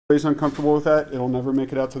Everybody's uncomfortable with that. It'll never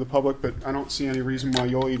make it out to the public, but I don't see any reason why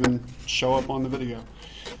you'll even show up on the video.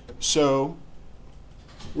 So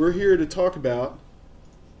we're here to talk about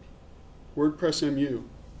WordPress MU.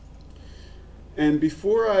 And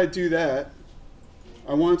before I do that,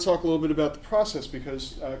 I want to talk a little bit about the process,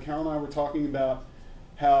 because Carol and I were talking about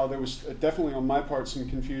how there was definitely on my part some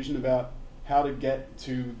confusion about how to get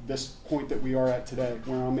to this point that we are at today,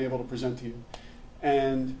 where I'm able to present to you.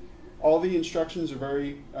 And all the instructions are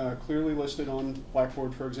very clearly listed on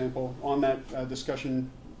Blackboard, for example, on that discussion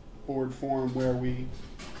board forum where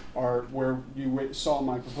you saw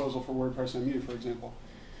my proposal for WordPress MU, for example.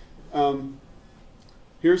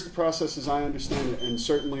 Here's the process as I understand it, and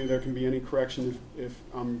certainly there can be any correction if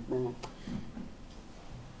I'm wrong.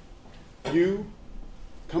 You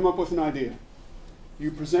come up with an idea. You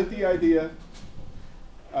present the idea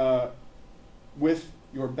with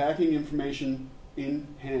your backing information in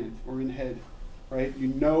hand or in head, right? You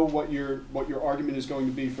know what your argument is going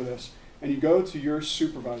to be for this, and you go to your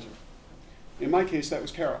supervisor. In my case, that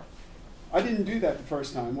was Carol. I didn't do that the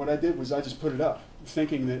first time. What I did was I just put it up,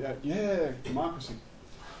 thinking that, yeah, democracy.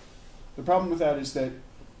 The problem with that is that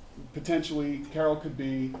potentially Carol could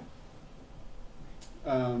be,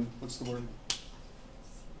 what's the word?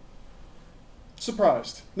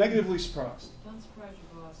 Surprised, negatively surprised. Don't surprise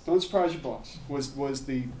your boss. Don't surprise your boss was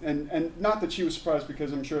the, and not that she was surprised,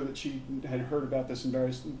 because I'm sure that she had heard about this in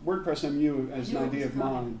various, WordPress MU as an idea of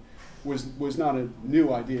mine was not a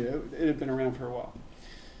new idea. It had been around for a while.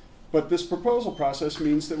 But this proposal process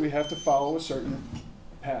means that we have to follow a certain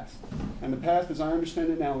path. And the path, as I understand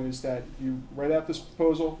it now, is that you write out this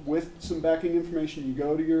proposal with some backing information, you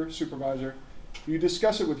go to your supervisor, you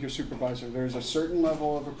discuss it with your supervisor. There's a certain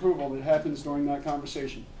level of approval that happens during that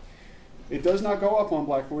conversation. It does not go up on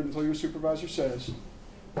Blackboard until your supervisor says,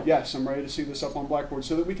 yes, I'm ready to see this up on Blackboard,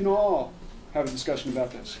 so that we can all have a discussion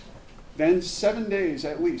about this. Then 7 days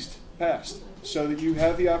at least passed, so that you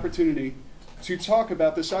have the opportunity to talk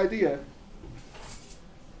about this idea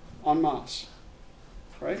en masse,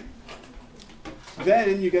 right?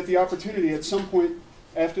 Then you get the opportunity at some point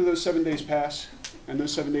after those 7 days pass, and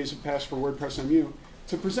those 7 days have passed for WordPress MU,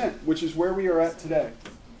 to present, which is where we are at today.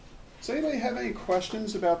 Does anybody have any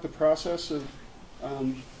questions about the process of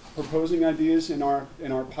proposing ideas in our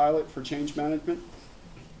pilot for change management?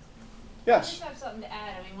 Yes? I just have something to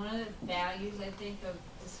add. I mean, one of the values, I think, of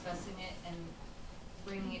discussing it and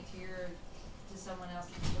bringing it to someone else,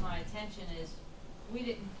 to my attention, is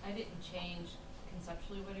I didn't change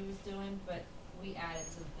conceptually what he was doing, but we added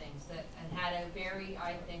some things and had a very,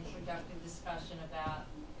 I think, productive discussion about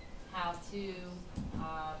how to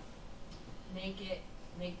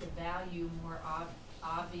make the value more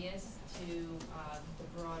obvious to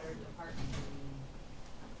the broader department.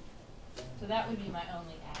 So that would be my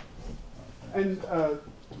only add. And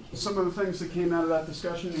some of the things that came out of that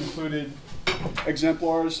discussion included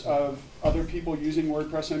exemplars of other people using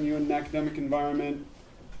WordPress MU in an academic environment,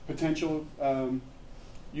 potential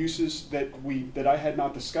uses that I had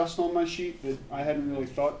not discussed on my sheet, that I hadn't really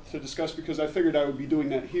thought to discuss, because I figured I would be doing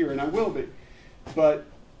that here, and I will be. But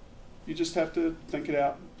you just have to think it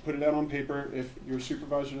out, put it out on paper. If your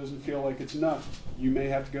supervisor doesn't feel like it's enough, you may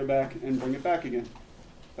have to go back and bring it back again.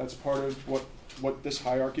 That's part of what this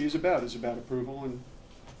hierarchy is about approval and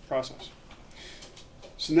process.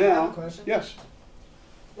 So now, I have a question. Yes.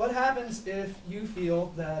 What happens if you feel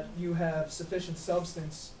that you have sufficient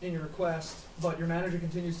substance in your request, but your manager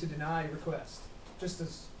continues to deny your request? Just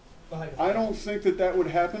as I don't think that would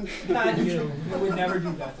happen. Not you. You would never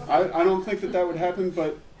do that. I don't think that would happen,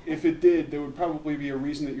 but if it did, there would probably be a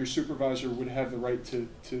reason that your supervisor would have the right to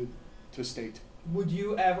state. Would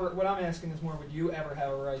you ever, what I'm asking is more, would you ever have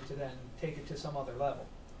a right to then take it to some other level?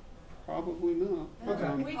 Probably not.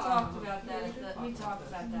 Okay. We talked about that at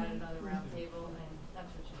another roundtable, and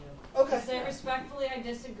that's what you do. Okay. You say, respectfully, I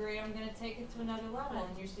disagree, I'm going to take it to another level,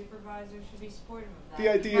 and your supervisor should be supportive of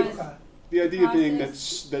that. The idea being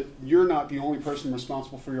that you're not the only person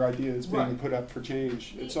responsible for your idea that's being put up for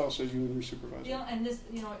change. It's also you and your supervisor. And this,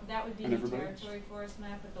 that would be new everybody. territory for us,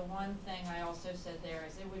 Matt. But the one thing I also said there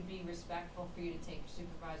is it would be respectful for you to take your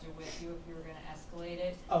supervisor with you if you were going to escalate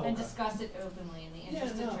it and discuss it openly in the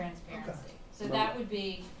interest of transparency. So that would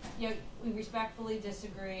be, we respectfully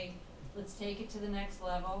disagree. Let's take it to the next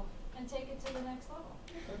level and take it to the next level.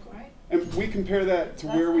 Okay, cool. Right? And we compare that to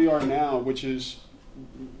where we are now, which is,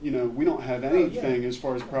 we don't have anything as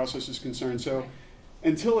far as the process is concerned. So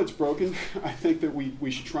until it's broken, I think that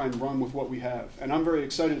we should try and run with what we have. And I'm very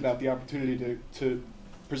excited about the opportunity to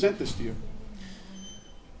present this to you.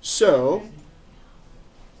 So,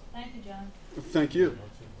 thank you, John. Thank you.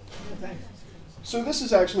 Yeah, thanks. So this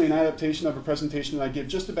is actually an adaptation of a presentation that I give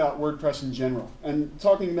just about WordPress in general, and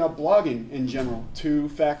talking about blogging in general to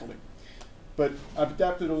faculty. But I've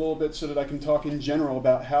adapted a little bit so that I can talk in general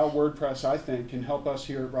about how WordPress, I think, can help us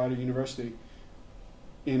here at Rider University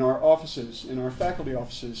in our offices, in our faculty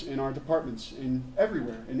offices, in our departments, in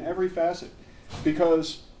everywhere, in every facet.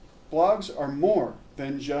 Because blogs are more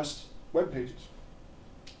than just web pages.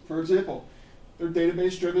 For example, they're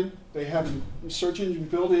database driven. They have a search engine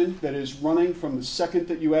built in that is running from the second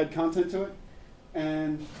that you add content to it,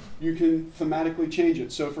 and you can thematically change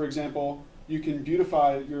it. So for example, you can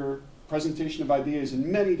beautify your presentation of ideas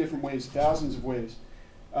in many different ways, thousands of ways,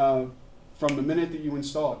 from the minute that you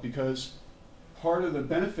install it, because part of the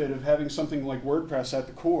benefit of having something like WordPress at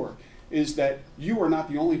the core is that you are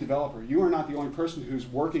not the only developer. You are not the only person who's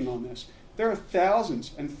working on this. There are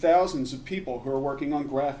thousands and thousands of people who are working on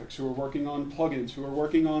graphics, who are working on plugins, who are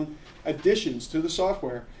working on additions to the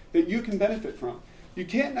software that you can benefit from. You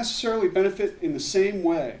can't necessarily benefit in the same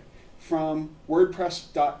way from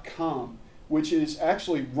WordPress.com, which is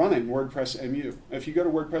actually running WordPress MU. If you go to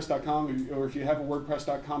WordPress.com or if you have a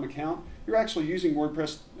WordPress.com account, you're actually using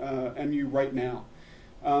WordPress MU right now.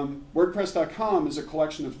 WordPress.com is a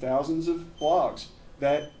collection of thousands of blogs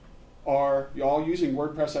that are all using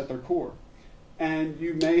WordPress at their core. And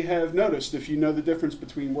you may have noticed, if you know the difference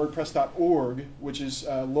between WordPress.org, which is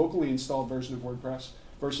a locally installed version of WordPress,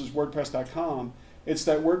 versus WordPress.com, it's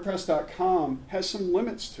that WordPress.com has some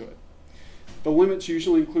limits to it. The limits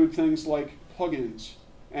usually include things like plugins,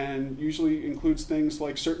 and usually includes things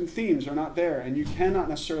like certain themes are not there, and you cannot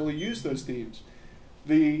necessarily use those themes.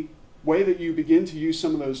 The way that you begin to use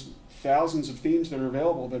some of those thousands of themes that are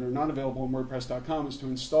not available in WordPress.com is to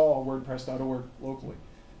install WordPress.org locally.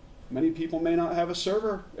 Many people may not have a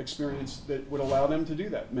server experience that would allow them to do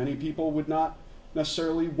that. Many people would not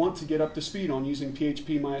necessarily want to get up to speed on using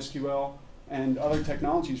PHP, MySQL, and other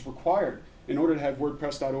technologies required in order to have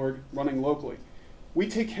WordPress.org running locally. We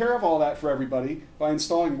take care of all that for everybody by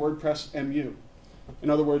installing WordPress MU. In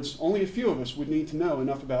other words, only a few of us would need to know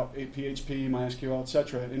enough about PHP, MySQL,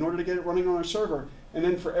 etc. in order to get it running on our server. And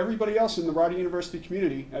then for everybody else in the Rider University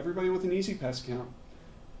community, everybody with an EasyPass account,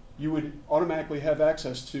 you would automatically have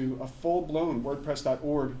access to a full-blown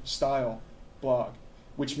WordPress.org style blog,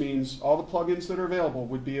 which means all the plugins that are available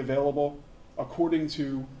would be available according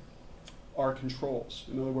to our controls.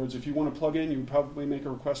 In other words, if you want to plug in, you would probably make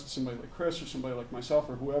a request to somebody like Chris or somebody like myself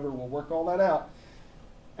or whoever will work all that out.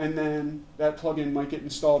 And then that plugin might get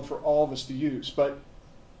installed for all of us to use. But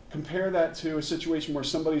compare that to a situation where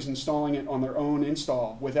somebody's installing it on their own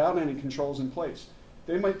install without any controls in place.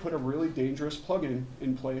 They might put a really dangerous plugin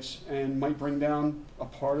in place and might bring down a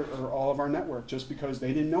part or all of our network just because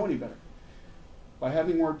they didn't know any better. By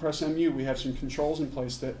having WordPress MU, we have some controls in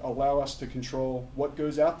place that allow us to control what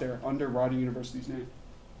goes out there under Rider University's name.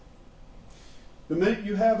 The minute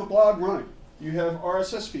you have a blog running, you have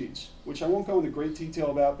RSS feeds, which I won't go into great detail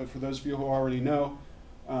about, but for those of you who already know,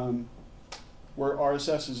 where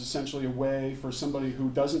RSS is essentially a way for somebody who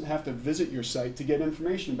doesn't have to visit your site to get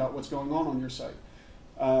information about what's going on your site.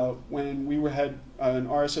 When we had an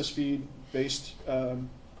RSS feed based,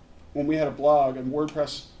 when we had a blog, a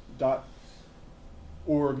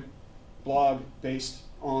WordPress.org blog based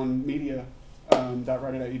on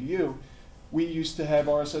media.rider.edu, we used to have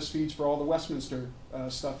RSS feeds for all the Westminster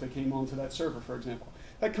stuff that came onto that server, for example.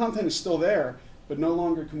 That content is still there, but no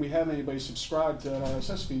longer can we have anybody subscribe to that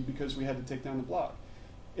RSS feed because we had to take down the blog.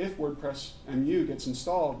 If WordPress MU gets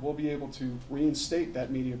installed, we'll be able to reinstate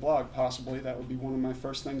that media blog, possibly. That would be one of my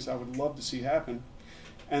first things I would love to see happen.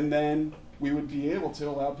 And then we would be able to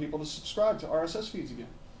allow people to subscribe to RSS feeds again.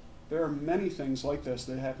 There are many things like this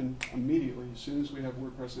that happen immediately as soon as we have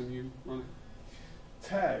WordPress MU running.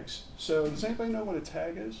 Tags. So does anybody know what a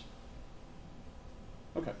tag is?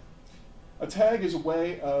 Okay. A tag is a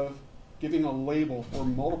way of giving a label or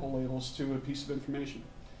multiple labels to a piece of information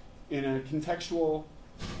in a contextual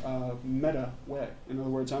meta way. In other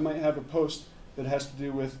words, I might have a post that has to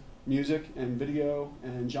do with music and video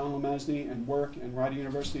and John LeMasney and work and Rider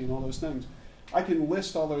University and all those things. I can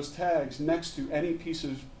list all those tags next to any piece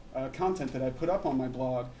of content that I put up on my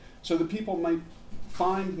blog so that people might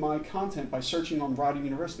find my content by searching on Rider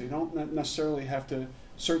University. They don't necessarily have to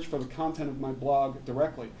search for the content of my blog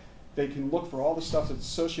directly. They can look for all the stuff that's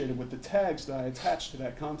associated with the tags that I attach to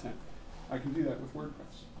that content. I can do that with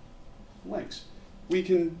WordPress. Links. We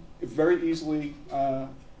can very easily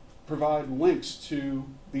provide links to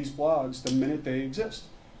these blogs the minute they exist.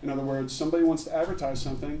 In other words, somebody wants to advertise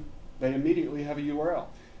something, they immediately have a URL.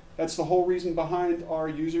 That's the whole reason behind our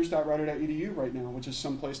users.rider.edu right now, which is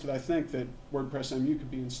some place that I think that WordPress MU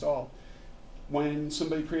could be installed. When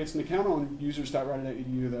somebody creates an account on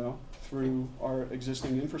users.rider.edu, though, through our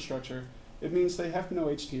existing infrastructure, it means they have to know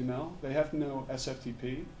HTML, they have to know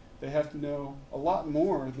SFTP, they have to know a lot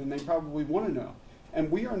more than they probably want to know. And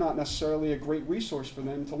we are not necessarily a great resource for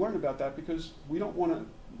them to learn about that, because we don't want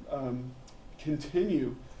to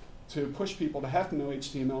continue to push people to have to know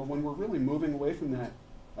HTML when we're really moving away from that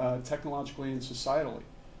technologically and societally.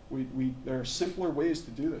 There are simpler ways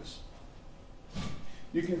to do this.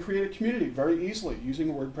 You can create a community very easily using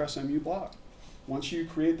a WordPress MU blog. Once you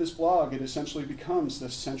create this blog, it essentially becomes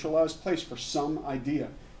this centralized place for some idea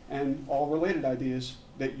and all related ideas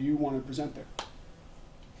that you want to present there.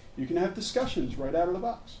 You can have discussions right out of the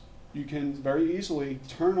box. You can very easily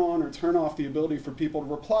turn on or turn off the ability for people to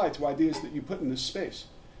reply to ideas that you put in this space.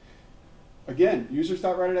 Again,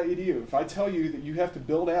 users.rider.edu. If I tell you that you have to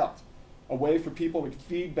build out a way for people to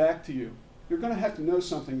feed back to you, you're going to have to know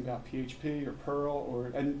something about PHP or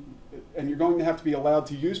Perl, and you're going to have to be allowed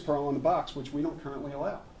to use Perl in the box, which we don't currently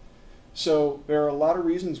allow. So there are a lot of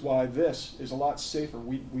reasons why this is a lot safer.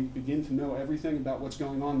 We begin to know everything about what's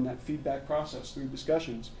going on in that feedback process through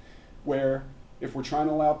discussions, where if we're trying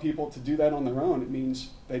to allow people to do that on their own, it means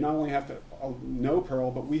they not only have to know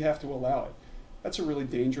Perl, but we have to allow it. That's a really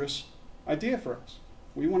dangerous idea for us.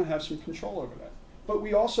 We want to have some control over that. But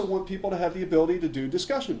we also want people to have the ability to do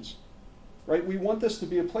discussions. Right? We want this to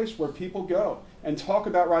be a place where people go and talk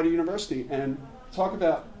about Rider University and talk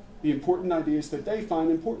about the important ideas that they find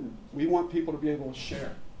important. We want people to be able to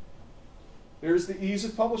share. There's the ease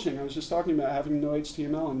of publishing. I was just talking about having no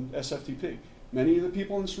HTML and SFTP. Many of the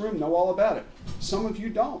people in this room know all about it. Some of you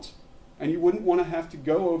don't. And you wouldn't want to have to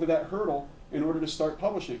go over that hurdle in order to start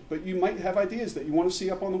publishing. But you might have ideas that you want to see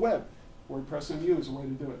up on the web. WordPress MU is a way to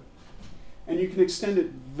do it. And you can extend it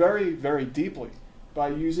very, very deeply by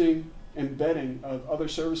using embedding of other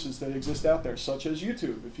services that exist out there, such as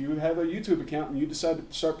YouTube. If you have a YouTube account and you decide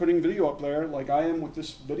to start putting video up there, like I am with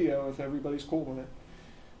this video, if everybody's cool with it,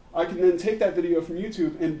 I can then take that video from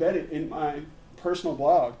YouTube, embed it in my personal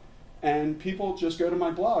blog, and people just go to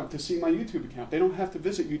my blog to see my YouTube account. They don't have to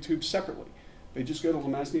visit YouTube separately. They just go to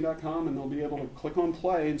LeMasney.com and they'll be able to click on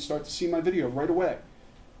play and start to see my video right away.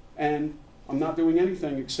 And I'm not doing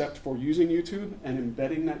anything except for using YouTube and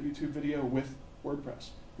embedding that YouTube video with WordPress,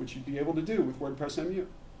 which you'd be able to do with WordPress MU,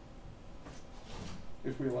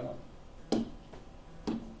 if we allow it.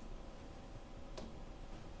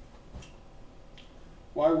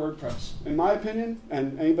 Why WordPress? In my opinion,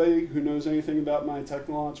 and anybody who knows anything about my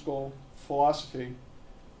technological philosophy,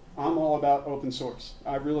 I'm all about open source.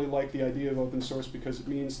 I really like the idea of open source because it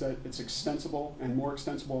means that it's extensible and more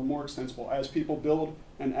extensible and more extensible. As people build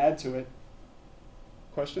and add to it.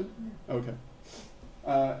 Question? Okay.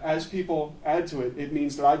 As people add to it, it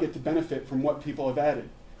means that I get to benefit from what people have added.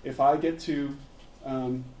 If I get to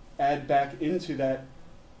add back into that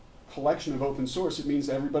collection of open source, it means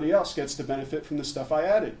that everybody else gets to benefit from the stuff I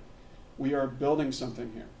added. We are building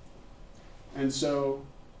something here. And so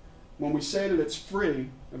when we say that it's free,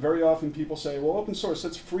 very often people say, well, open source,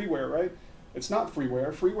 that's freeware, right? It's not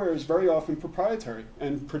freeware. Freeware is very often proprietary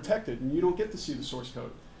and protected, and you don't get to see the source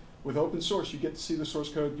code. With open source, you get to see the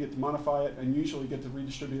source code, you get to modify it, and usually get to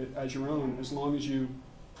redistribute it as your own, as long as you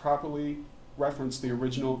properly reference the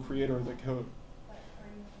original creator of the code.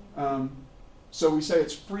 So we say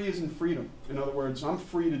it's free as in freedom. In other words, I'm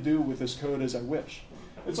free to do with this code as I wish.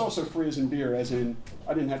 It's also free as in beer, as in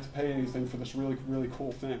I didn't have to pay anything for this really, really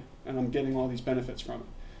cool thing, and I'm getting all these benefits from it.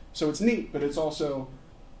 So it's neat, but it's also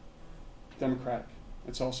democratic.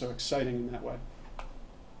 It's also exciting in that way.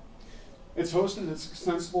 It's hosted, it's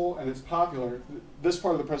extensible, and it's popular. This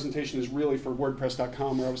part of the presentation is really for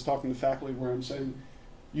WordPress.com, where I was talking to faculty where I'm saying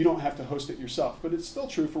you don't have to host it yourself. But it's still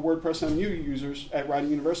true for WordPress MU users at Rider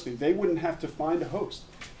University. They wouldn't have to find a host.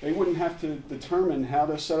 They wouldn't have to determine how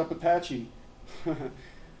to set up Apache,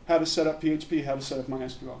 how to set up PHP, how to set up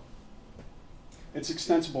MySQL. It's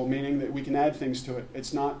extensible, meaning that we can add things to it.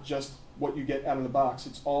 It's not just what you get out of the box.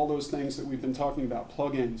 It's all those things that we've been talking about,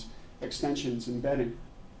 plugins, extensions, embedding.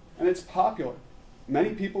 And it's popular.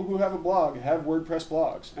 Many people who have a blog have WordPress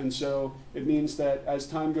blogs. And so it means that as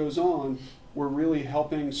time goes on, we're really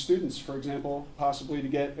helping students, for example, possibly to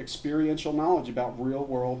get experiential knowledge about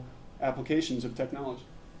real-world applications of technology.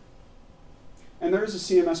 And there is a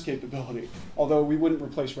CMS capability, although we wouldn't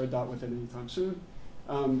replace Red Dot with it anytime soon.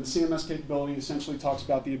 The CMS capability essentially talks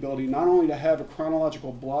about the ability not only to have a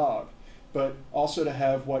chronological blog, but also to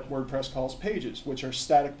have what WordPress calls pages, which are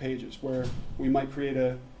static pages, where we might create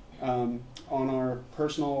a, on our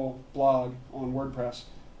personal blog on WordPress,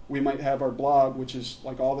 we might have our blog, which is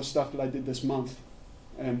like all the stuff that I did this month,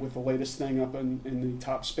 and with the latest thing up in the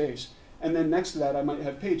top space. And then next to that, I might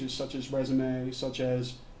have pages such as resume, such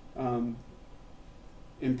as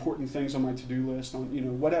important things on my to-do list,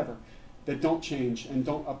 on whatever, that don't change and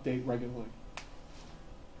don't update regularly.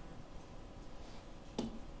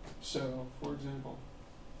 So, for example,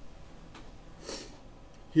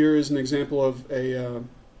 here is an example of a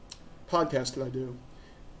podcast that I do.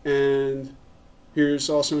 And here's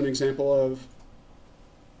also an example of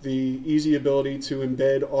the easy ability to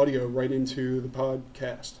embed audio right into the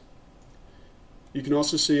podcast. You can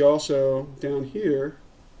also see down here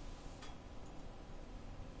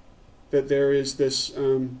that there is this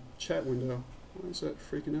chat window. Why is that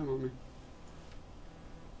freaking out on me?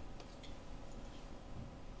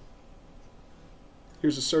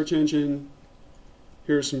 Here's a search engine.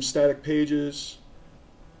 Here are some static pages.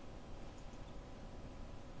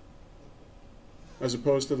 As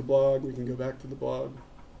opposed to the blog, we can go back to the blog.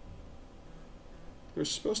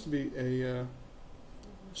 There's supposed to be a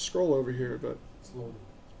scroll over here, but It's loaded.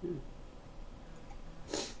 yeah.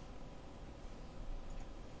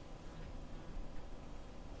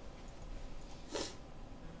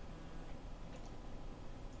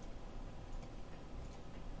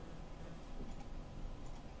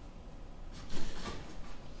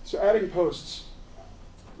 So adding posts.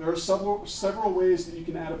 There are several ways that you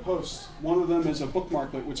can add a post. One of them is a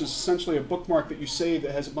bookmarklet, which is essentially a bookmark that you save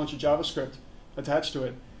that has a bunch of JavaScript attached to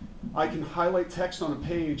it. I can highlight text on a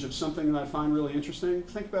page of something that I find really interesting.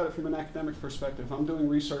 Think about it from an academic perspective. I'm doing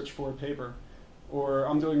research for a paper, or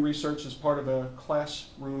I'm doing research as part of a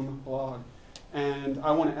classroom blog, and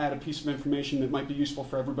I want to add a piece of information that might be useful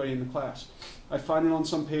for everybody in the class. I find it on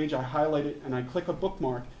some page, I highlight it, and I click a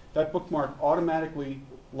bookmark. That bookmark automatically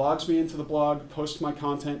logs me into the blog, posts my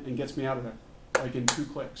content, and gets me out of there, like in 2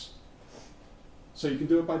 clicks. So you can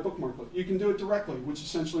do it by bookmarklet. You can do it directly, which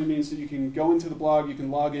essentially means that you can go into the blog, you can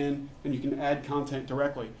log in, and you can add content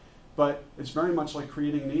directly. But it's very much like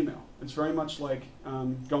creating an email. It's very much like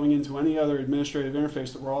going into any other administrative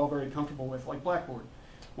interface that we're all very comfortable with, like Blackboard.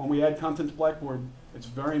 When we add content to Blackboard, it's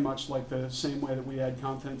very much like the same way that we add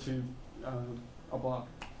content to a blog.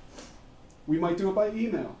 We might do it by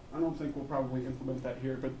email. I don't think we'll probably implement that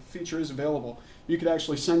here, but the feature is available. You could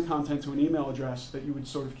actually send content to an email address that you would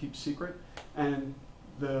sort of keep secret, and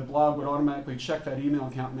the blog would automatically check that email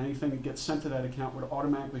account, and anything that gets sent to that account would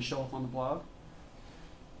automatically show up on the blog.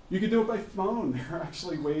 You could do it by phone. There are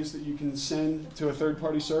actually ways that you can send to a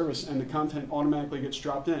third-party service, and the content automatically gets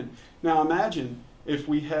dropped in. Now imagine if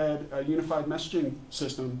we had a unified messaging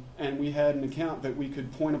system, and we had an account that we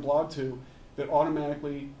could point a blog to that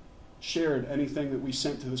automatically shared anything that we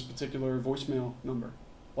sent to this particular voicemail number,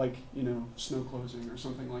 like, snow closing or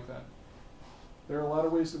something like that. There are a lot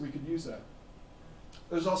of ways that we could use that.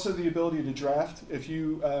 There's also the ability to draft. If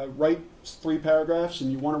you write 3 paragraphs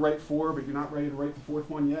and you want to write 4, but you're not ready to write the 4th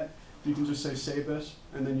one yet, you can just say save this,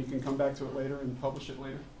 and then you can come back to it later and publish it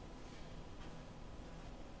later.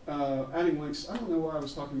 Adding links. I don't know why I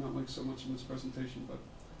was talking about links so much in this presentation,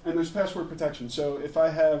 and there's password protection. So if I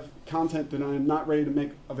have content that I'm not ready to make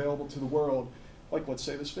available to the world, like let's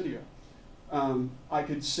say this video, I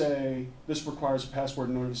could say this requires a password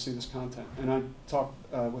in order to see this content. And I talk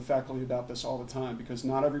with faculty about this all the time, because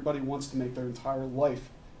not everybody wants to make their entire life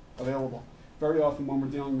available. Very often when we're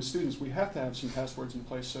dealing with students, we have to have some passwords in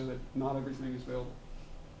place so that not everything is available.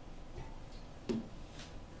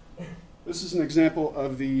 This is an example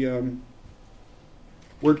of the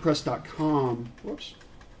WordPress.com. Whoops.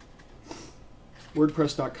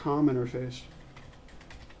 WordPress.com interface.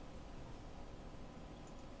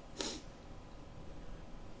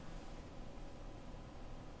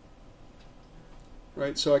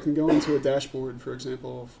 Right, so I can go into a dashboard, for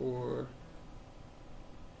example, for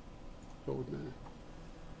what would matter?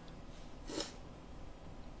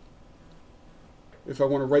 If I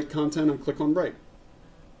want to write content, I click on Write.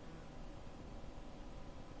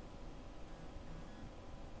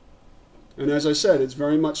 And as I said, it's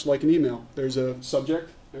very much like an email. There's a subject,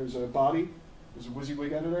 there's a body, there's a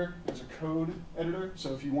WYSIWYG editor, there's a code editor.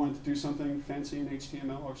 So if you wanted to do something fancy in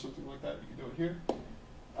HTML or something like that, you can do it here.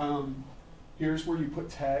 Here's where you put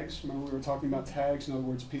tags. Remember we were talking about tags, in other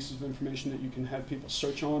words, pieces of information that you can have people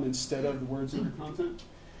search on instead of the words in your content.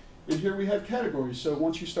 And here we have categories. So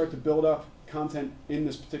once you start to build up content in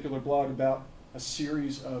this particular blog about a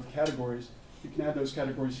series of categories, you can add those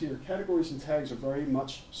categories here. Categories and tags are very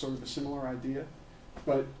much sort of a similar idea,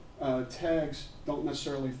 but tags don't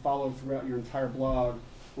necessarily follow throughout your entire blog,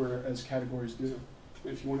 whereas categories do.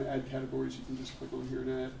 If you want to add categories, you can just click on here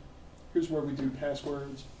and add. Here's where we do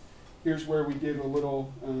passwords. Here's where we give a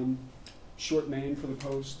little short name for the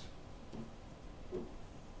post.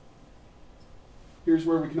 here's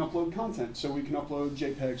where we can upload content. So we can upload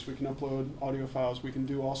JPEGs, we can upload audio files, we can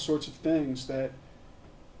do all sorts of things that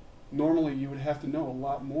normally you would have to know a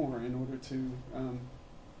lot more in order to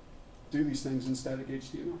do these things in static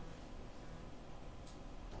HTML.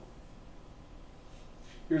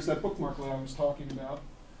 Here's that bookmark that I was talking about.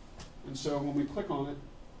 And so when we click on it,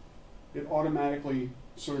 it automatically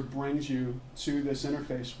sort of brings you to this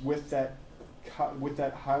interface with that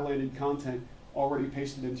highlighted content already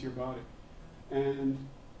pasted into your body. And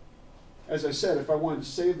as I said, if I wanted to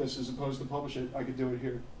save this as opposed to publish it, I could do it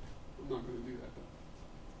here. I'm not going to do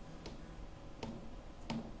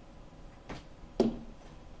that,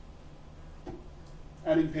 though.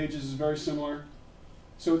 Adding pages is very similar.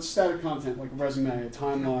 So it's static content like a resume, a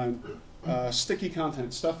timeline, sticky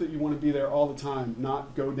content, stuff that you want to be there all the time,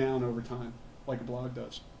 not go down over time like a blog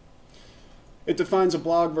does. It defines a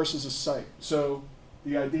blog versus a site. So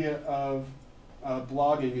the idea of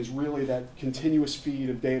blogging is really that continuous feed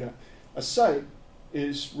of data. A site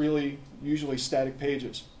is really usually static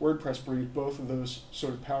pages. WordPress brings both of those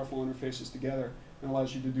sort of powerful interfaces together and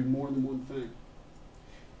allows you to do more than one thing.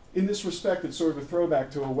 In this respect, it's sort of a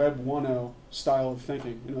throwback to a Web 1.0 style of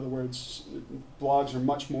thinking. In other words, blogs are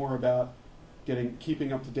much more about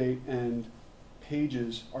keeping up to date, and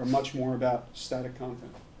pages are much more about static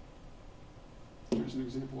content. Here's an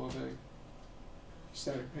example of a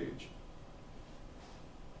static page.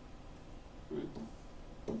 Right.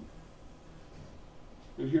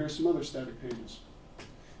 And here are some other static pages.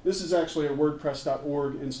 This is actually a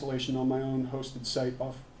WordPress.org installation on my own hosted site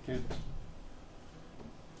off campus.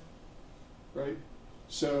 Right?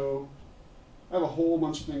 So I have a whole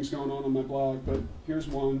bunch of things going on my blog, but here's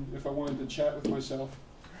one. If I wanted to chat with myself,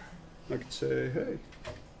 I could say, hey,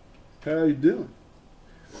 how you doing?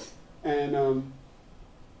 And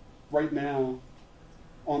right now,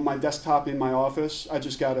 on my desktop in my office, I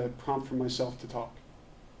just got a prompt for myself to talk.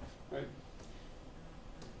 Right?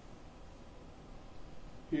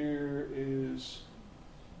 Here is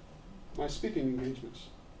my speaking engagements.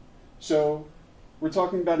 So we're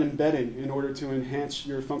talking about embedding in order to enhance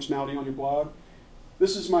your functionality on your blog.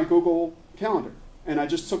 This is my Google Calendar, and I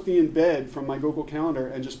just took the embed from my Google Calendar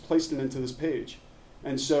and just placed it into this page.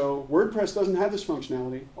 And so WordPress doesn't have this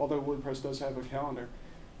functionality, although WordPress does have a calendar.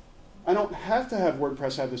 I don't have to have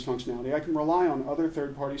WordPress have this functionality. I can rely on other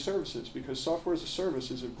third-party services because software as a service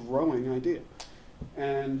is a growing idea.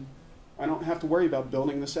 And I don't have to worry about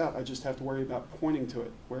building this out. I just have to worry about pointing to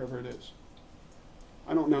it wherever it is.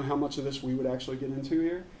 I don't know how much of this we would actually get into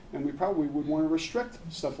here, and we probably would want to restrict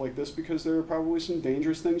stuff like this because there are probably some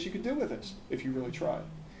dangerous things you could do with this if you really tried.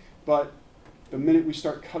 But the minute we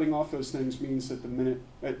start cutting off those things means that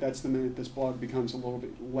that's the minute this blog becomes a little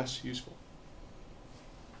bit less useful.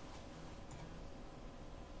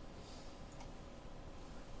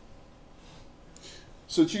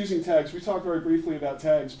 So choosing tags, we talked very briefly about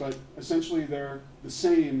tags, but essentially they're the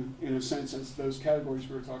same in a sense as those categories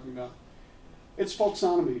we were talking about. It's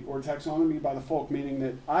folksonomy, or taxonomy by the folk, meaning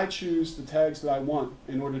that I choose the tags that I want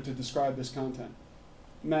in order to describe this content.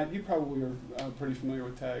 Matt, you probably are pretty familiar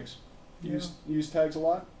with tags. You use tags a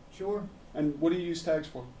lot? Sure. And what do you use tags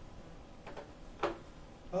for?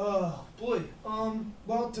 Oh, boy.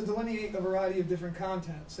 Well, to delineate a variety of different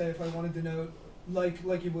content. Say if I wanted to know, like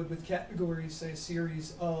you would with categories, say a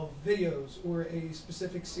series of videos or a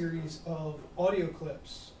specific series of audio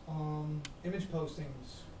clips, image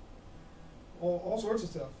postings, all sorts of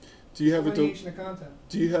stuff. Do you have delineation of content.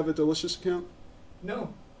 Do you have a Delicious account?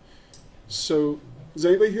 No. So, does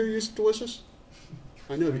anybody here use Delicious?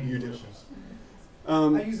 I know that you do.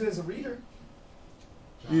 I use it as a reader.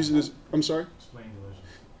 Use it as, I'm sorry? Explain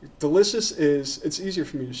Delicious. Delicious is, it's easier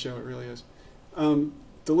for me to show, it really is.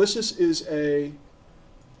 Delicious is a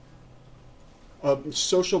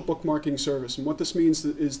social bookmarking service. And what this means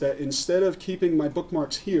is that instead of keeping my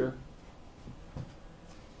bookmarks here,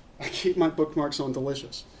 I keep my bookmarks on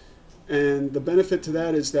Delicious. And the benefit to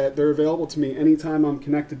that is that they're available to me anytime I'm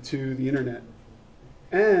connected to the internet.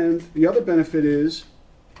 And the other benefit is,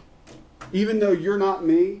 even though you're not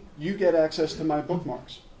me, you get access to my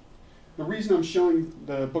bookmarks. The reason I'm showing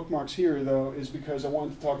the bookmarks here, though, is because I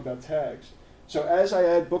wanted to talk about tags. So as I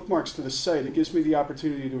add bookmarks to the site, it gives me the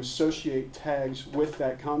opportunity to associate tags with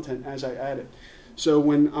that content as I add it. So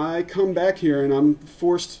when I come back here and I'm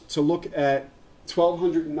forced to look at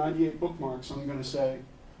 1,298 bookmarks, I'm going to say,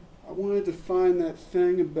 I wanted to find that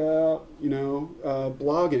thing about,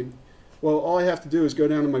 blogging. Well, all I have to do is go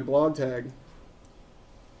down to my blog tag,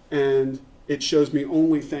 and it shows me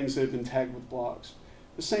only things that have been tagged with blogs.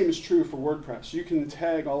 The same is true for WordPress. You can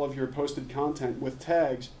tag all of your posted content with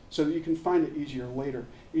tags so that you can find it easier later,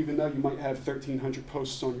 even though you might have 1,300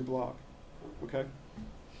 posts on your blog. Okay?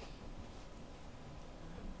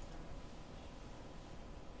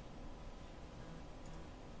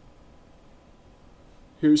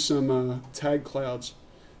 here's some tag clouds.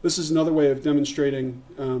 This is another way of demonstrating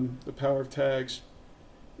the power of tags,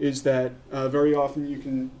 is that very often you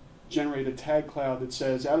can generate a tag cloud that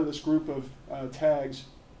says, out of this group of tags,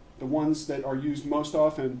 the ones that are used most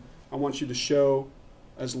often, I want you to show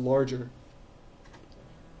as larger.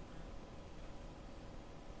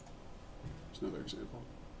 Here's another example.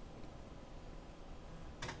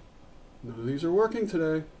 None of these are working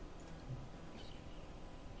today.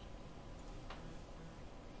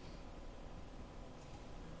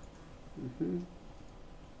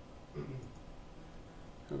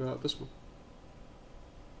 How about this one?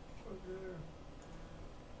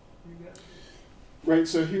 Right,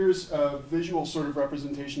 so here's a visual sort of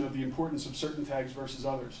representation of the importance of certain tags versus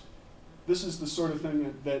others. This is the sort of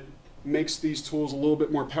thing that makes these tools a little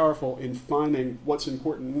bit more powerful in finding what's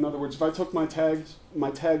important. In other words, if I took my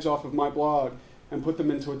tags off of my blog and put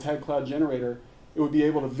them into a tag cloud generator, it would be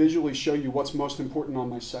able to visually show you what's most important on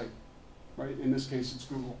my site. Right? In this case, it's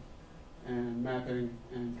Google, and mapping,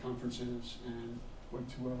 and conferences, and Web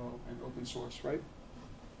 2.0, and open source, right?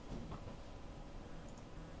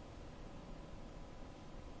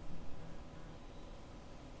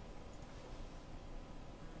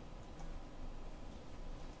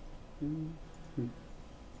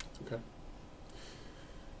 Okay.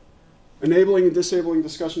 Enabling and disabling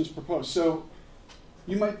discussions proposed. So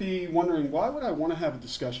you might be wondering, why would I want to have a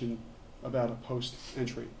discussion about a post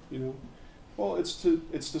entry? You know, well, it's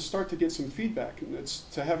to start to get some feedback, and it's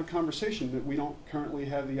to have a conversation that we don't currently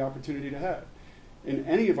have the opportunity to have. In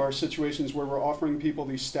any of our situations where we're offering people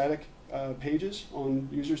these static pages on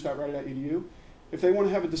users.rider.edu, if they want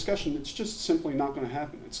to have a discussion, it's just simply not going to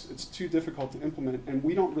happen. It's too difficult to implement, and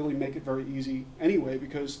we don't really make it very easy anyway,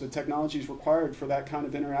 because the technologies required for that kind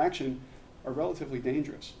of interaction are relatively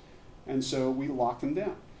dangerous. And so we lock them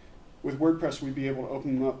down. With WordPress, we'd be able to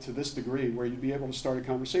open them up to this degree, where you'd be able to start a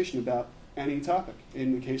conversation about any topic.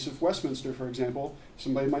 In the case of Westminster, for example,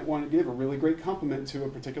 somebody might want to give a really great compliment to a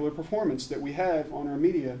particular performance that we have on our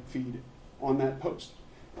media feed on that post.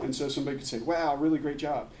 And so somebody could say, wow, really great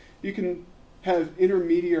job. You can have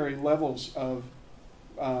intermediary levels of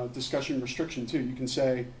discussion restriction too. You can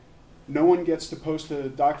say, no one gets to post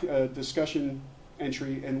a discussion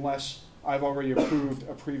entry unless I've already approved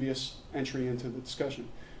a previous entry into the discussion.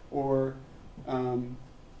 Or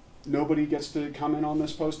nobody gets to comment on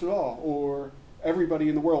this post at all. Or everybody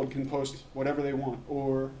in the world can post whatever they want.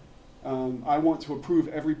 Or I want to approve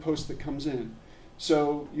every post that comes in.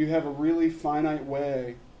 So you have a really finite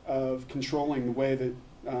way of controlling the way that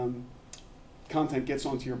content gets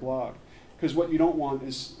onto your blog. Because what you don't want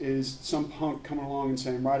is some punk coming along and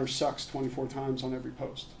saying, Rider sucks 24 times on every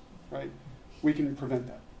post, right? We can prevent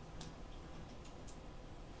that.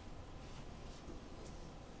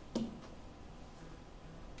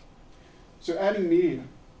 So adding media.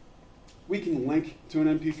 We can link to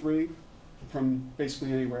an MP3 from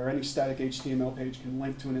basically anywhere. Any static HTML page can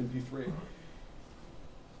link to an MP3.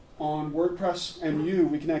 On WordPress MU,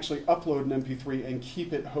 we can actually upload an MP3 and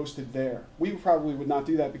keep it hosted there. We probably would not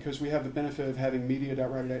do that because we have the benefit of having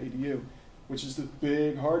media.rider.edu, which is the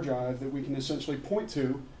big hard drive that we can essentially point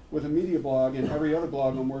to with a media blog and every other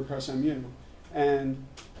blog on WordPress MU, and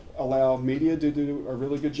allow media to do a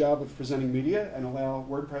really good job of presenting media, and allow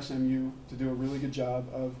WordPress MU to do a really good job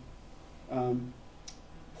of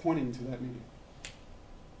pointing to that media.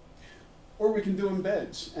 Or we can do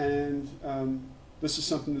embeds, and this is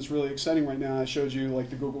something that's really exciting right now. I showed you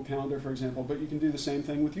like the Google Calendar, for example, but you can do the same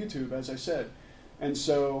thing with YouTube, as I said. And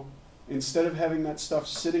so instead of having that stuff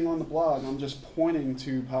sitting on the blog, I'm just pointing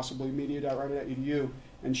to possibly media.rider.edu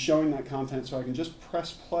and showing that content, so I can just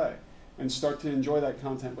press play and start to enjoy that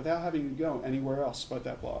content without having to go anywhere else but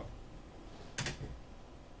that blog.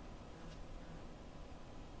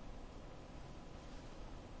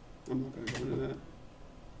 I'm not going to go into that.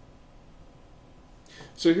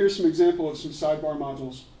 So here's some example of some sidebar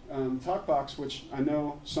modules. TalkBox, which I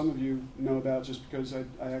know some of you know about just because I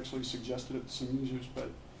actually suggested it to some users,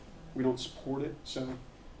 but we don't support it, so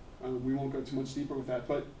we won't go too much deeper with that.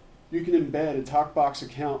 But you can embed a TalkBox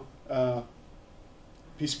account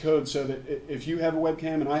piece of code so that if you have a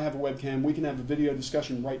webcam and I have a webcam, we can have a video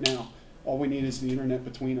discussion right now. All we need is the internet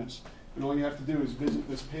between us. And all you have to do is visit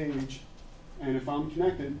this page, and if I'm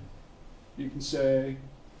connected, you can say,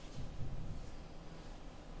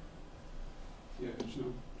 yeah, there's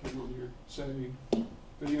no camera on here. Say,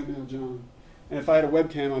 video mail John. And if I had a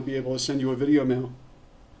webcam, I'd be able to send you a video mail.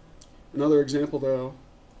 Another example, though,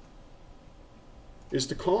 is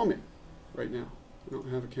to call me right now. I don't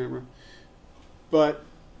have a camera. But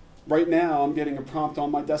right now, I'm getting a prompt on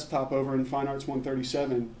my desktop over in Fine Arts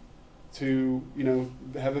 137 to,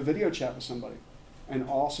 have a video chat with somebody. And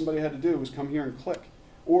all somebody had to do was come here and click,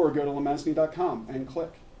 or go to LeMasney.com and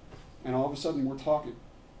click. And all of a sudden, we're talking.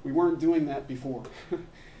 We weren't doing that before.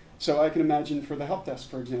 So I can imagine for the help desk,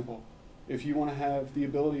 for example, if you want to have the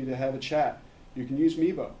ability to have a chat, you can use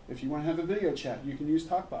Meebo. If you want to have a video chat, you can use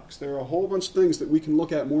TalkBox. There are a whole bunch of things that we can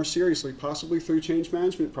look at more seriously, possibly through change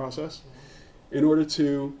management process, in order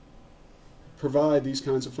to provide these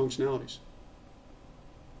kinds of functionalities.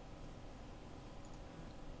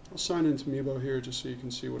 I'll sign into Meebo here just so you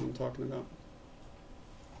can see what I'm talking about.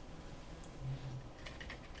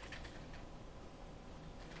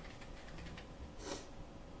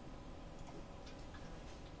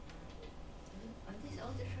 Are these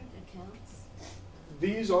all different accounts?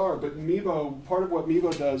 These are, but Meebo, part of what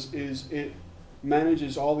Meebo does is it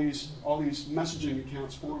manages all these messaging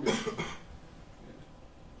accounts for me.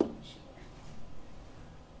 You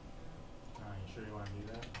sure you want to do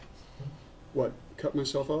that? What, cut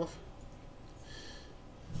myself off?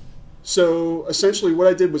 So essentially what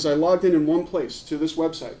I did was I logged in one place to this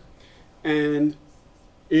website, and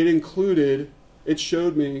it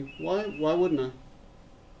showed me, why wouldn't I?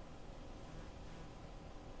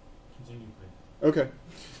 Continue, please. Okay,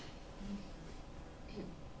 Hey,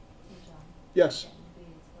 John. yes, Technically,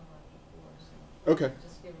 it's still after 4, so okay,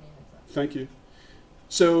 just giving you a heads up. thank you.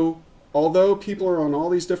 So although people are on all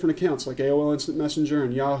these different accounts, like AOL Instant Messenger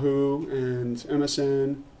and Yahoo and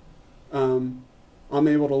MSN, I'm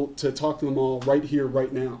able to talk to them all right here,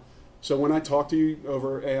 right now. So when I talk to you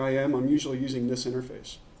over AIM, I'm usually using this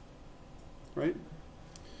interface, right?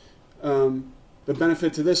 The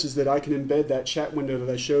benefit to this is that I can embed that chat window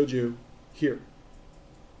that I showed you here.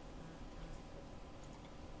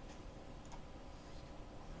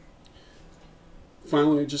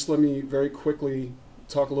 Finally, just let me very quickly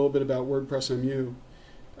talk a little bit about WordPress MU.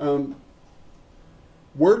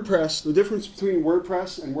 WordPress, the difference between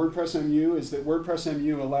WordPress and WordPress MU is that WordPress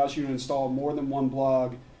MU allows you to install more than one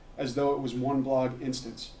blog as though it was one blog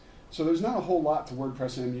instance. So there's not a whole lot to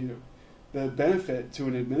WordPress MU. The benefit to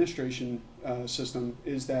an administration system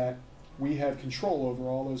is that we have control over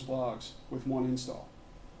all those blogs with one install.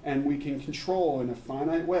 And we can control in a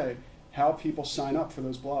finite way how people sign up for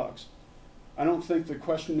those blogs. I don't think the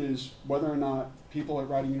question is whether or not people at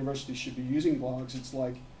Rider University should be using blogs. It's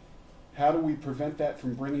like, how do we prevent that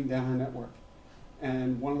from bringing down our network?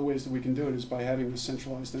 And one of the ways that we can do it is by having a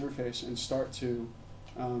centralized interface and start to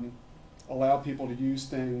allow people to use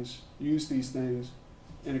these things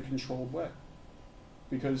in a controlled way.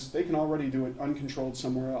 Because they can already do it uncontrolled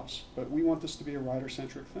somewhere else. But we want this to be a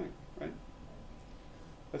Rider-centric thing, right?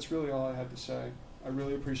 That's really all I had to say. I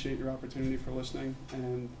really appreciate your opportunity for listening,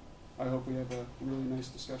 and I hope we have a really nice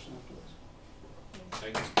discussion after this.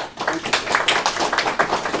 Thank you. Thank you.